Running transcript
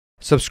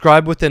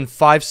Subscribe within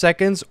 5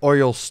 seconds or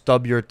you'll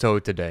stub your toe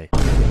today.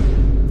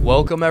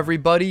 Welcome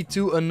everybody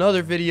to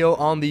another video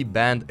on the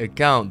banned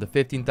account, the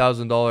 $15,000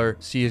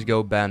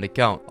 CSGO banned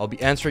account. I'll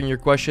be answering your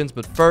questions,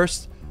 but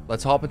first,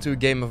 let's hop into a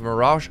game of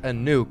Mirage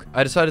and Nuke.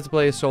 I decided to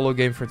play a solo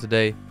game for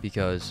today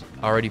because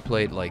I already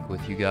played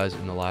with you guys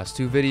in the last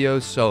 2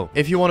 videos. So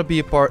if you want to be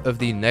a part of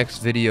the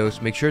next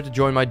videos, make sure to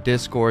join my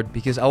Discord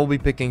because I will be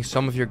picking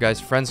some of your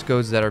guys' friends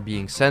codes that are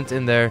being sent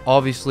in there.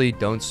 Obviously,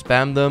 don't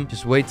spam them.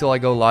 Just wait till I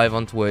go live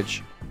on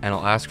Twitch and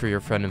I'll ask for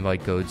your friend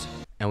invite codes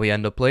and we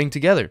end up playing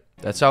together.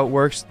 That's how it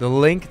works. The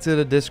link to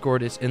the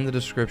Discord is in the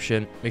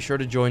description. Make sure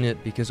to join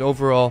it because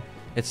overall,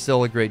 it's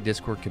still a great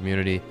Discord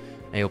community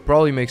and you'll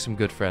probably make some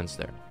good friends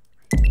there.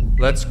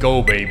 Let's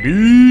go,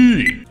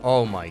 baby!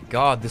 Oh my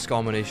god, this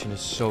combination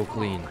is so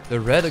clean. The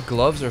red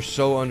gloves are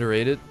so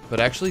underrated, but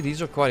actually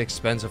these are quite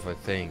expensive, I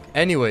think.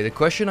 Anyway, the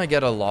question I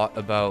get a lot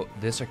about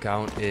this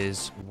account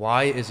is,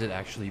 why is it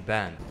actually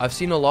banned? I've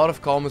seen a lot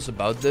of comments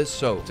about this,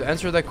 so to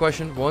answer that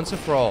question once and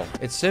for all,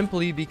 it's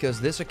simply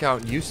because this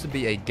account used to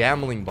be a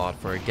gambling bot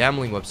for a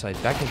gambling website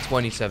back in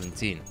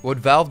 2017. What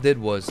Valve did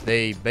was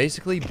they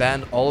basically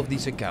banned all of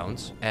these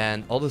accounts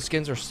and all the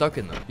skins are stuck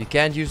in them. You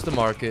can't use the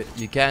market,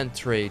 you can't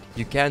trade,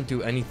 you can't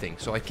do anything.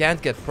 So I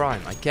can't get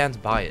Prime, I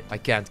can't buy it, I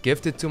can't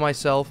gift it to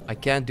myself, I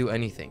can't do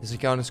anything. This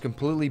account is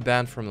completely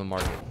banned from the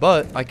market.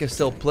 But I can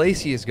still play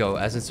CSGO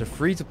as it's a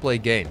free-to-play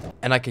game.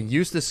 And I can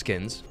use the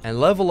skins and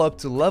level up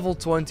to level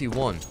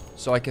 21.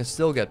 So I can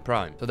still get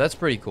Prime. So that's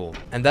pretty cool.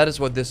 And that is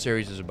what this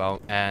series is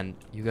about. And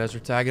you guys are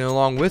tagging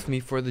along with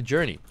me for the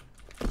journey.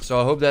 So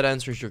I hope that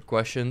answers your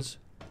questions.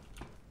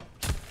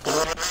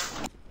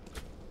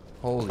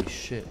 Holy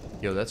shit.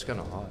 Yo, that's kind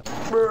of hot.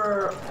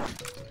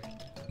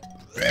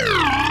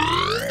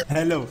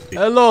 Hello.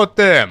 Hello,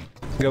 Tim.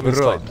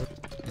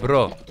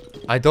 Bro,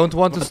 I don't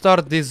want to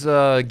start this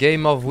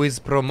game of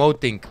with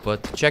promoting,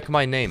 but check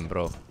my name,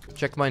 bro.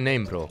 Check my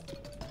name, bro.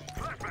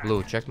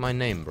 Blue, check my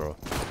name, bro.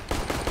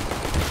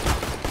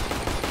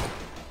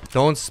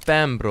 Don't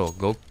spam, bro.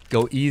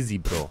 Go easy,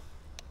 bro.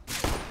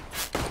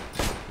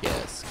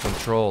 Yes,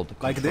 controlled.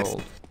 Like this?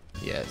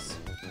 Yes.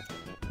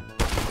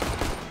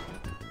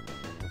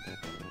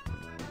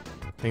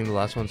 I think the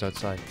last one's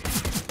outside.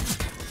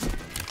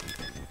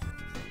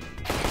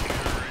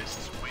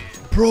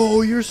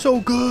 Bro, you're so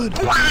good.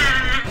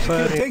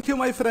 Thank you,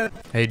 my friend.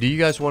 Hey, do you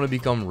guys want to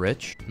become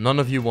rich? None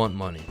of you want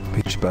money.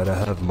 Bitch better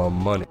have my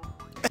money.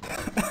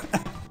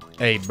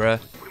 Hey,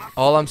 bruh.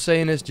 All I'm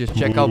saying is just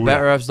check out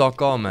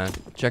betrefs.com, man.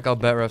 Check out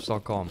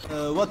betrefs.com.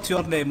 What's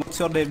your name? What's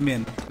your name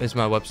mean? It's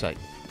my website.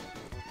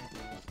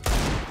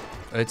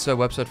 It's a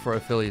website for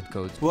affiliate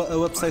codes. A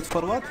website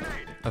for what?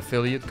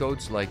 Affiliate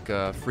codes like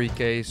free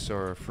case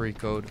or free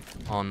code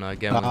on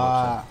gambling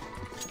website.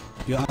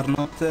 You are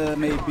not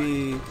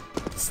maybe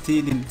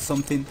stealing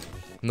something?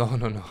 No.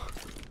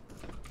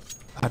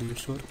 Are you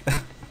sure?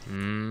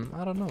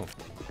 I don't know.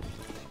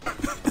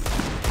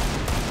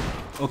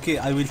 Okay,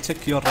 I will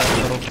check your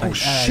profile. Oh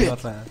shit! Your,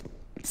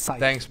 site.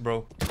 Thanks,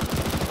 bro.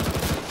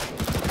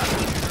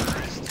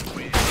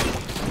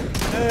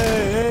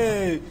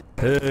 Hey!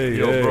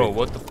 Yo, bro,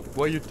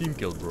 why your team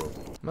killed, bro?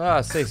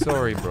 Say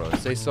sorry, bro.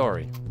 Say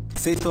sorry.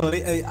 Say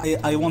sorry.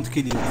 I won't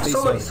kill you.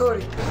 Say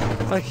sorry.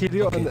 I kill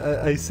you and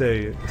I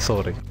say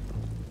sorry.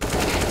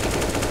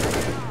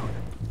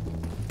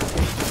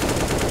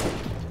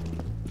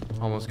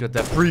 Almost got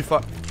that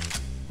pre-fire.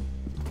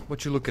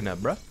 What you looking at,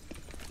 bruh?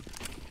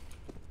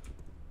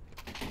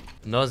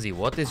 Nazi,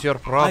 what is your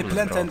problem, I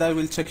plant bro? and I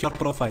will check your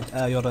profile.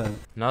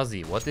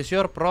 Nazi, what is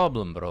your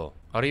problem, bro?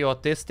 Are you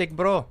autistic,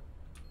 bro?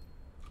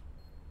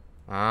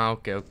 Ah,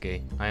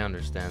 okay. I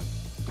understand.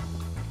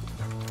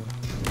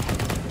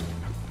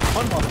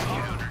 One more.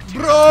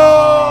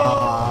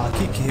 Bro!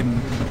 Kick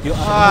him. You are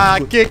not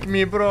good. Kick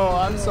me, bro.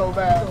 I'm so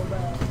bad.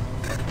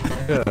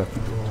 Yeah.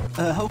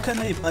 How can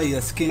I buy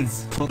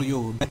skins for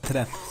you,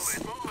 Betrefs?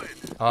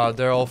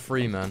 They're all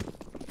free, man.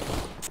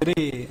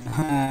 Free.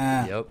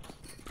 Yep.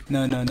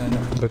 No.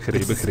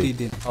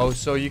 Bakri. Oh,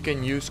 so you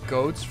can use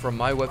codes from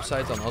my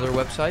website on other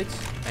websites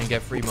and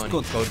get free money.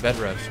 Good. Code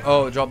BETREFS.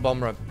 Oh, drop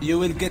bomb rep. You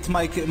will get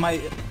my.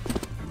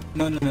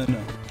 No.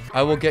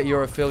 I will get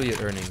your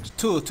affiliate earnings.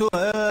 Two.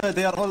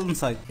 They are all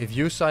inside. If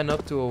you sign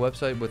up to a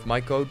website with my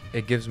code,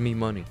 it gives me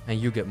money, and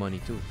you get money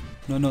too.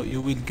 No.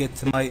 You will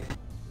get my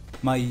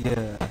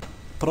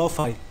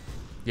profile.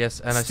 Yes,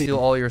 and I steal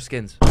all your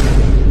skins.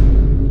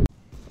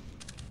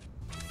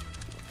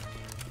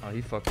 Oh,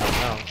 he fucked up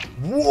now.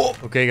 Whoa!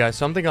 Okay, guys,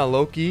 something I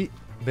low-key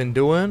been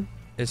doing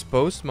is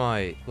post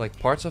my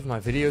parts of my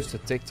videos to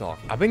TikTok.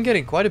 I've been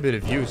getting quite a bit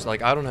of views. I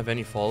don't have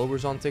any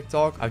followers on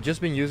TikTok. I've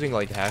just been using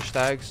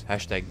hashtags,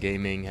 hashtag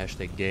gaming,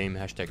 hashtag game,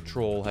 hashtag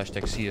troll,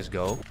 hashtag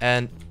CSGO,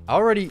 and I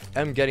already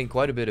am getting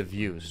quite a bit of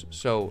views.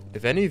 So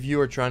if any of you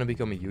are trying to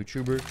become a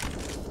YouTuber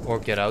or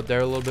get out there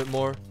a little bit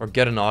more or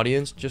get an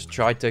audience, just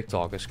try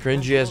TikTok. As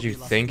cringy as you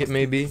think it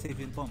may be,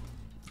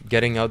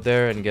 getting out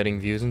there and getting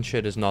views and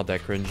shit is not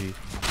that cringy.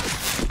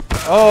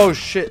 Oh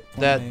shit,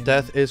 that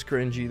death is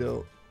cringy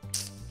though.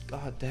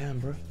 God damn,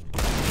 bro.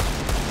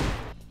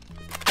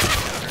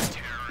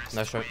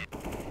 Nice shot.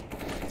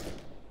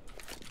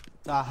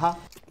 Aha.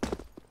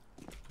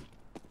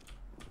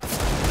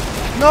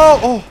 No!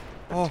 Oh!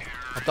 Oh,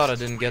 I thought I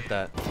didn't get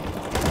that.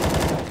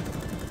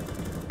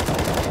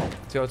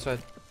 Let's go outside.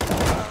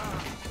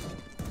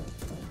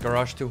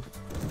 Garage 2.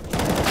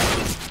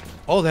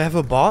 Oh, they have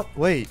a bot?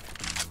 Wait.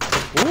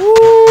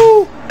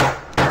 Ooh!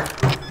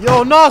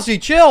 Yo, Nazi,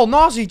 chill!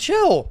 Nazi,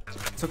 chill!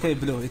 It's okay,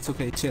 Blue. It's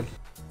okay. Chill.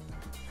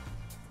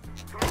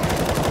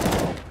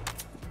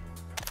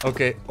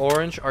 Okay,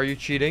 Orange, are you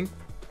cheating?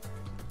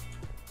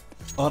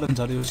 Orange,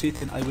 are you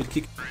cheating? I will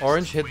kick.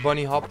 Orange, hit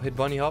bunny hop, hit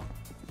bunny hop.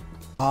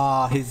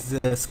 Ah, his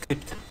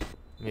script.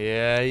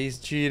 Yeah, he's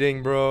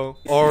cheating, bro.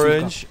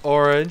 Orange,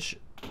 Orange.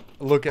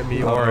 Look at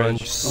me,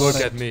 Orange. Look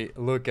at me.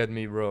 Look at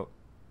me, bro.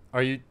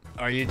 Are you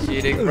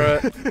cheating, bro?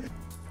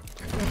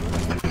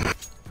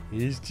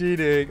 He's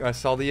cheating. I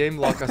saw the aim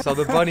lock. I saw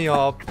the bunny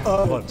hop.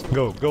 Come on,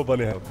 go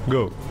bunny hop,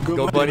 go.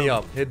 Go bunny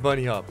hop. Hit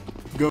bunny hop.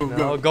 Go,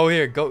 No, go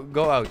here. Go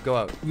out. Go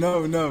out.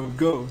 No,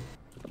 go.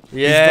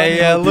 Yeah,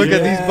 yeah. Look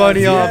at these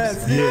bunny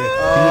hops. Yeah.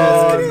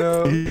 Oh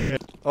no.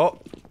 Oh,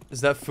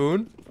 is that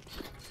Foon?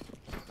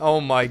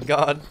 Oh my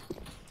god.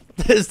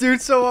 This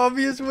dude's so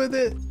obvious with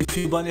it. If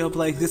you bunny hop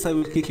like this, I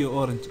will kick you,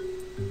 Orange.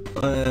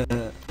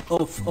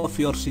 Off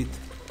your sheet.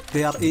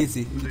 They are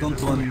easy. You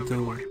don't want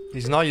to.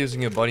 He's not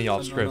using a bunny hop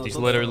No, script. He's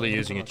literally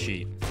using a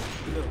cheat.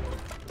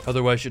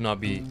 Otherwise, should not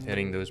be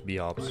hitting those B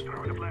hops.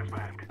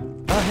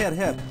 Ah,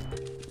 here.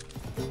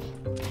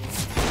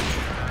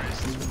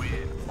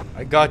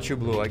 I got you,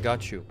 Blue. I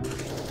got you.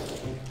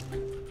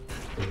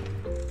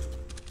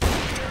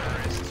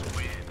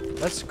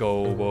 Let's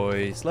go,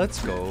 boys.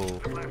 Let's go.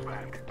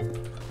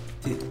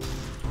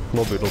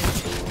 Lobby.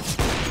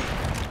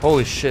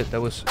 Holy shit, that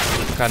was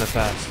kind of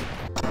fast.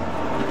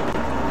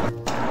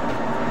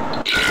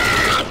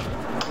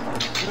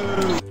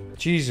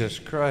 Jesus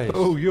Christ.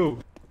 Oh, yo.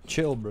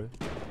 Chill, bro.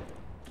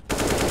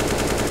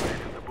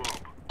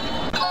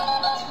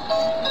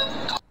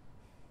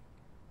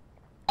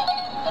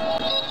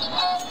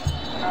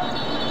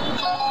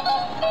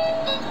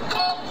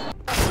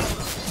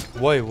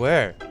 Wait,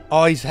 where?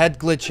 Oh, he's head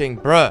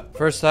glitching, bruh.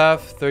 First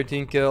half,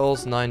 13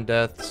 kills, 9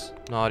 deaths.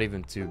 Not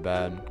even too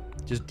bad.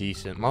 Just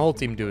decent. My whole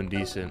team doing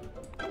decent.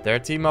 Their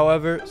team,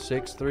 however,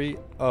 6-3.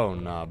 Oh,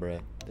 nah,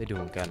 bruh. They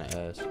doing kind of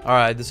ass.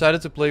 Alright, I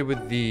decided to play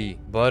with the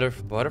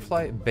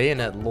butterfly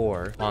bayonet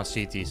lore on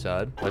CT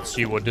side. Let's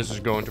see what this is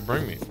going to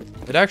bring me.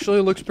 It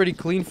actually looks pretty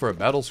clean for a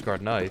battle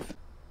scarred knife.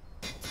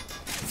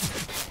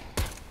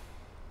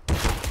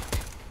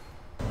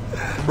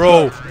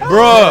 Bro,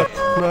 bruh.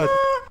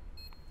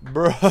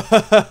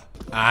 Bruh.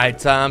 Alright,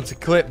 time to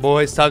clip,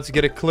 boys. Time to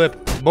get a clip.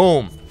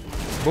 Boom.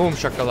 Boom,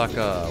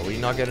 shakalaka. We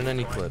not getting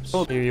any clips.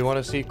 You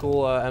want to see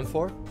cool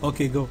M4?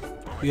 Okay, go.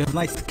 You have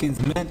nice skins,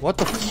 man. What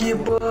the f—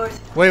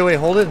 Wait,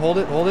 hold it. Wait,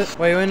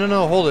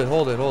 no, hold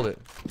it.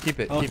 Keep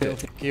it. Okay.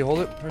 Can you hold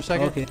it for a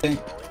second? Okay,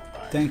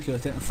 thank you.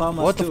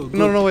 Farmers What the too. f—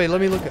 No, wait,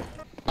 let me look at—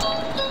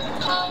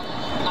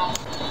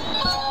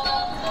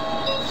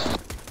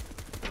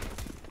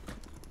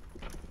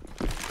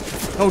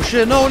 Oh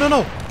shit, no.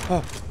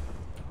 Oh.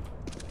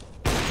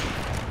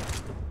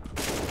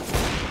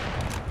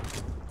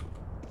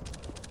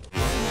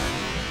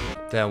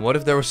 Damn, what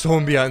if there was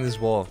someone behind this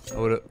wall? I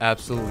would have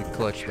absolutely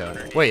clutched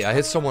that. Wait, I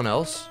hit someone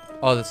else?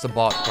 Oh, that's the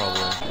bot,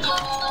 probably.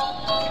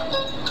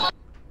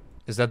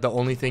 Is that the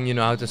only thing you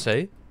know how to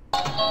say?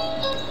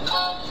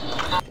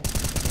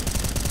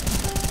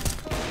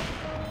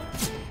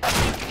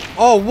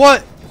 Oh,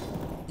 what?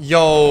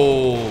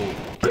 Yo.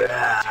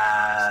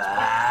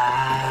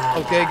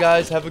 Okay,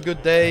 guys, have a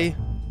good day.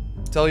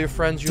 Tell your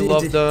friends you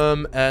love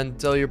them, and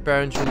tell your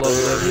parents you love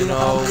them, you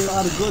know. You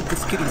are good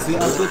skills. You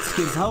are good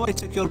skills. How I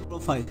check your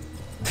profile?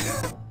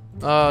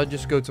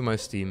 Just go to my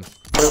Steam.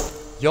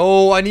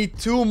 Yo, I need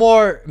two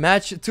more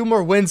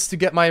wins to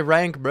get my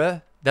rank,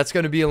 bruh. That's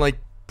gonna be in, like,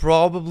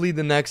 probably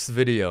the next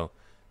video.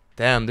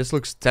 Damn, this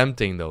looks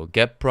tempting, though.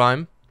 Get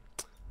Prime.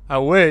 I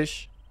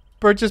wish.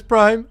 Purchase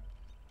Prime.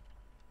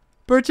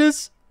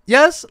 Purchase.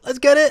 Yes, let's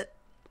get it.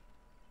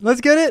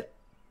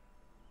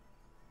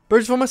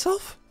 Purchase for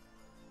myself.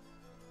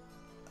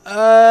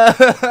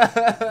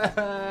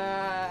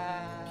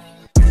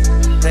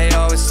 They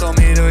always told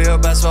me do your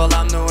best while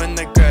I'm doing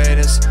the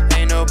greatest.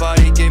 Ain't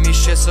nobody give me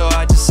shit, so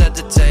I just said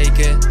to take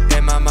it.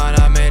 In my mind